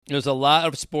There's a lot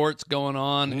of sports going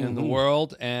on in the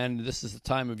world, and this is the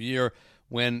time of year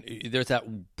when there's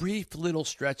that brief little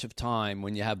stretch of time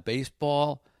when you have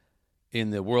baseball in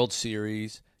the World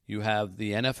Series, you have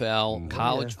the NFL,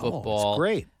 college football,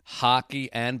 great. hockey,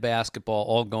 and basketball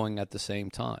all going at the same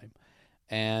time.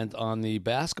 And on the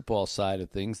basketball side of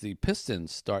things, the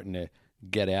Pistons starting to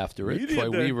get after it. Troy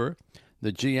Weaver,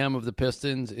 the GM of the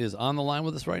Pistons, is on the line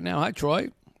with us right now. Hi, Troy.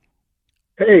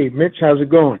 Hey, Mitch, how's it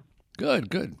going?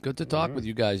 Good to talk with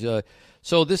you guys.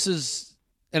 So this is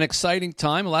an exciting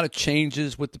time, a lot of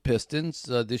changes with the Pistons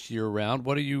this year around.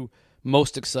 What are you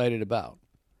most excited about?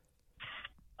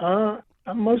 I'm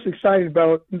most excited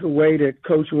about the way that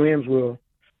Coach Williams will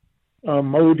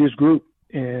mold this group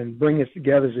and bring us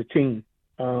together as a team.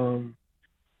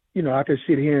 I could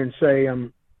sit here and say,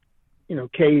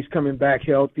 Kay's coming back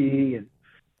healthy and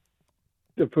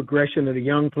the progression of the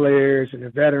young players and the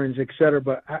veterans, et cetera.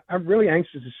 But I'm really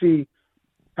anxious to see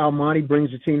how Monty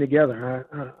brings the team together.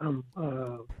 I'm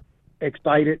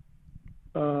excited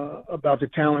about the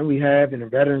talent we have and the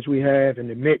veterans we have and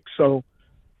the mix. So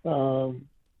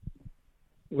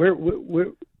we're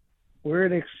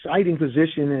in an exciting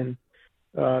position, and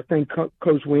I think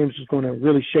Coach Williams is going to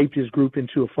really shape this group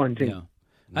into a fun team. Yeah.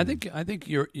 I think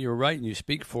you're right, and you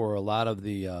speak for a lot of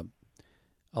the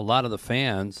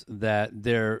fans that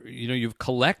you've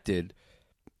collected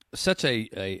such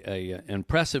a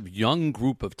impressive young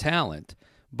group of talent,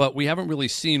 but we haven't really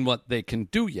seen what they can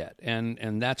do yet,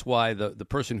 and that's why the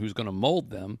person who's going to mold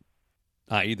them,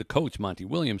 i.e. the coach Monty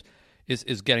Williams,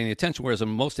 is getting the attention. Whereas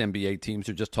most NBA teams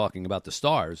are just talking about the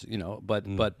stars, But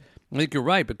I think you're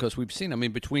right, because we've seen. I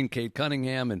mean, between Cade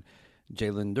Cunningham and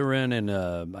Jalen Duren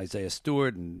and Isaiah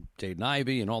Stewart and Jaden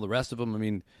Ivey and all the rest of them, I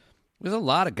mean, there's a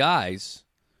lot of guys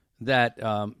that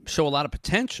show a lot of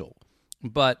potential.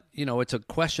 But, it's a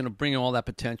question of bringing all that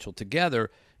potential together.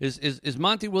 Is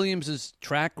Monty Williams'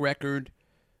 track record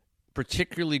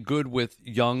particularly good with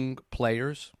young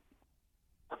players?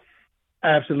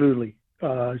 Absolutely.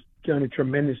 Done a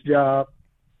tremendous job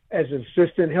as an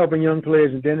assistant helping young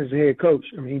players and then as a head coach.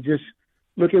 I mean, just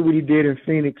look at what he did in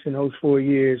Phoenix in those 4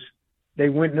 years. They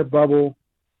went in a bubble.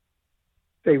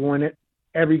 They won it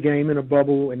every game in a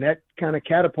bubble, and that kind of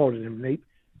catapulted them. They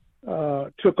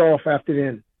took off after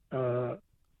then. A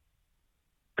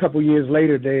couple years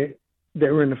later, they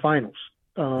were in the finals.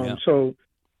 So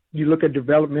you look at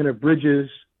development of Bridges,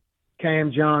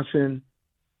 Cam Johnson,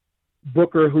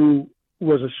 Booker, who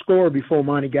was a scorer before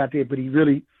Monty got there, but he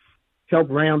really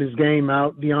helped round his game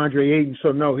out, DeAndre Ayton.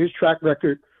 So, no, his track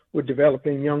record with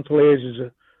developing young players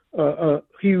is a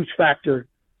huge factor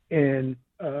in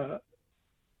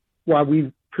why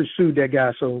we pursued that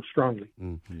guy so strongly.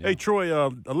 Yeah. Hey, Troy,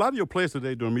 a lot of your players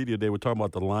today during media day were talking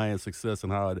about the Lions' success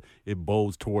and how it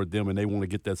bodes toward them, and they want to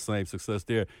get that same success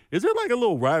there. Is there like a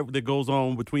little rivalry that goes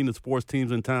on between the sports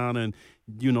teams in town, and,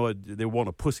 they want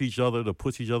to push each other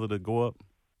to go up?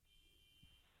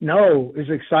 No,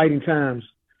 it's exciting times.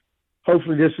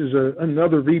 Hopefully this is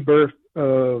another rebirth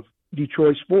of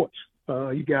Detroit sports.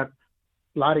 You got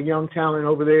a lot of young talent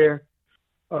over there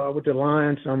with the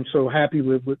Lions. I'm so happy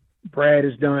with what Brad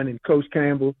has done and Coach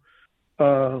Campbell.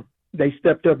 They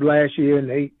stepped up last year, and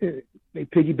they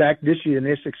piggybacked this year in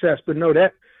their success. But no,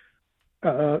 that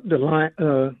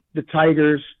the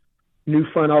Tigers, new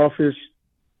front office,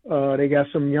 they got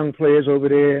some young players over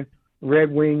there.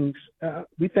 Red Wings,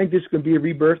 we think this could be a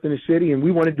rebirth in the city, and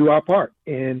we want to do our part.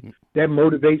 And that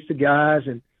motivates the guys,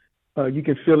 and you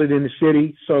can feel it in the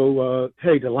city. So,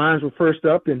 hey, the Lions were first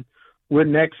up, and we're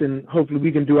next, and hopefully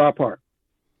we can do our part.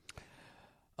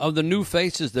 Of the new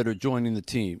faces that are joining the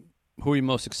team, who are you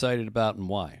most excited about and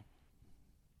why?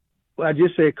 Well, I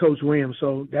just said Coach Williams,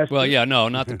 so that's – Well, yeah, no,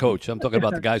 not the coach. I'm talking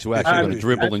about the guys who are actually going to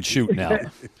dribble and shoot now.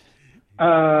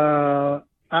 Out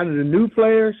of the new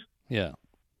players? Yeah.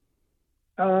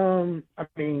 I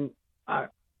mean, I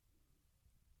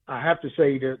have to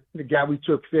say that the guy we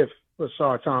took fifth was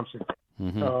Sar Thompson.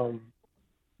 Mm-hmm.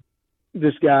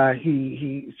 This guy,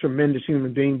 he's a tremendous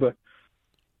human being, but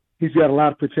he's got a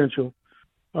lot of potential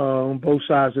on both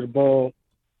sides of the ball.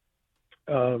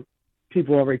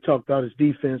 People already talked about his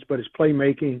defense, but his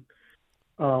playmaking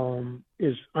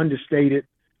is understated.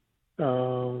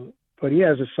 But he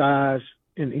has a size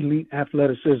and elite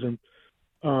athleticism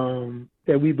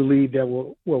that we believe that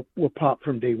will pop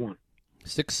from day one.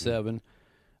 6'7",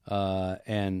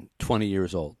 and 20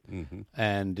 years old. Mm-hmm.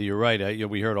 And you're right.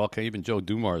 We heard even Joe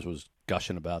Dumars was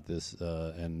gushing about this.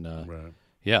 Right.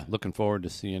 Yeah, looking forward to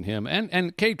seeing him.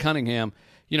 And Cade Cunningham,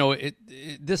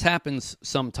 this happens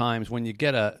sometimes when you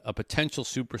get a potential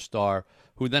superstar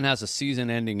who then has a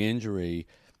season-ending injury.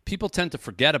 People tend to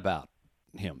forget about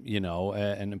him,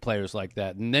 and players like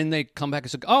that. And then they come back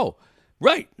and say, oh,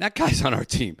 right, that guy's on our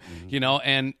team,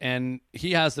 and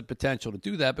he has the potential to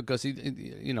do that because he,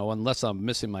 unless I'm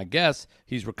missing my guess,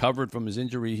 he's recovered from his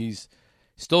injury. He's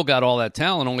still got all that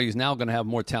talent, only he's now going to have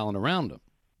more talent around him.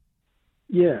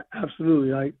 Yeah, absolutely.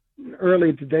 Like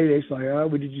earlier today, they say, "Oh,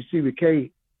 what did you see with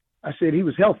Cade?" I said he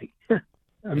was healthy.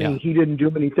 I mean, he didn't do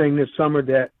anything this summer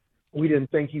that we didn't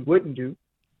think he wouldn't do.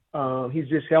 He's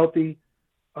just healthy.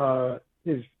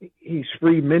 He's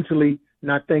free mentally,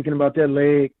 not thinking about that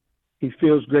leg. He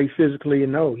feels great physically,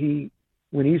 and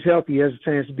when he's healthy, he has a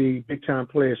chance to be a big-time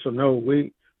player. So,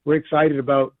 we're excited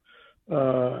about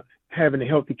having a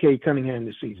healthy Cade Cunningham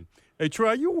this season. Hey, Troy,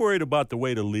 are you worried about the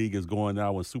way the league is going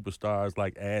now when superstars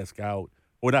like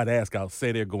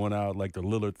say they're going out like the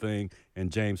Lillard thing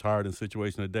and James Harden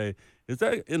situation today? Is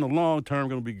that in the long term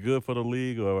going to be good for the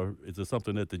league, or is it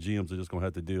something that the GMs are just going to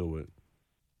have to deal with?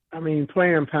 I mean,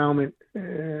 player empowerment,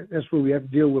 that's what we have to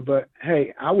deal with. But,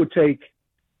 hey, I would take,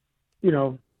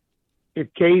 if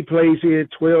Cade plays here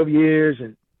 12 years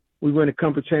and we win a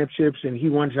couple of championships and he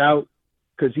wants out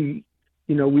because we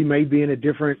may be in a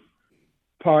different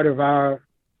part of our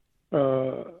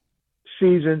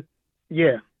season,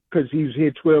 because he was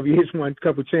here 12 years, won a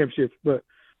couple of championships. But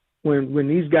when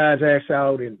these guys ask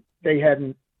out and they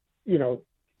hadn't,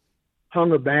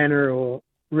 hung a banner or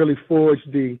really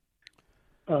forged the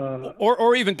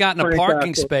or even gotten a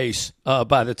parking space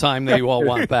by the time they all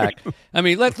want back. I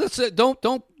mean, let's don't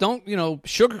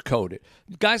sugarcoat it.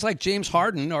 Guys like James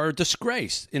Harden are a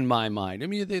disgrace in my mind. I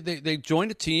mean, they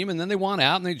joined a team and then they want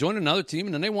out, and they join another team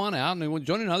and then they want out, and they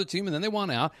join another team and then they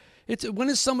want out. When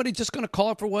is somebody just going to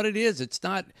call it for what it is? It's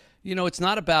not, it's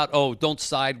not about, don't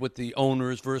side with the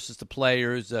owners versus the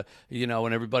players, and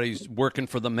everybody's working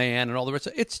for the man and all the rest.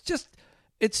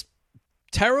 It's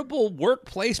terrible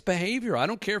workplace behavior. I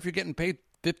don't care if you're getting paid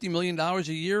 $50 million a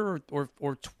year or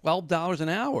 $12 an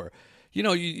hour.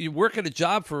 You work at a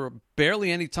job for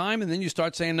barely any time, and then you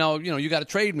start saying, no, you got to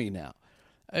trade me now.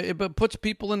 It puts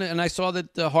people in, and I saw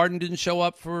that Harden didn't show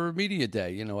up for media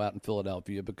day, out in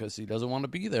Philadelphia because he doesn't want to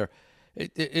be there.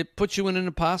 It puts you in an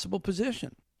impossible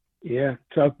position. Yeah,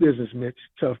 tough business, Mitch.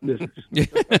 Tough business.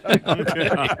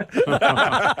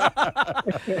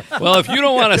 Well, if you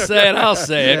don't want to say it, I'll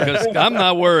say it because I'm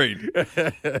not worried.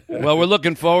 Well, we're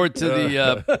looking forward to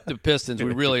the Pistons.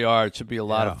 We really are. It should be a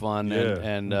lot of fun,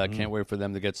 and can't wait for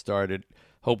them to get started.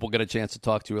 Hope we'll get a chance to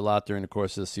talk to you a lot during the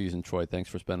course of the season, Troy. Thanks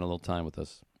for spending a little time with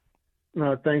us.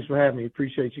 No, thanks for having me.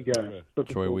 Appreciate you guys.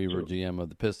 Troy Weaver, GM of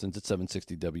the Pistons at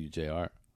 760 WJR.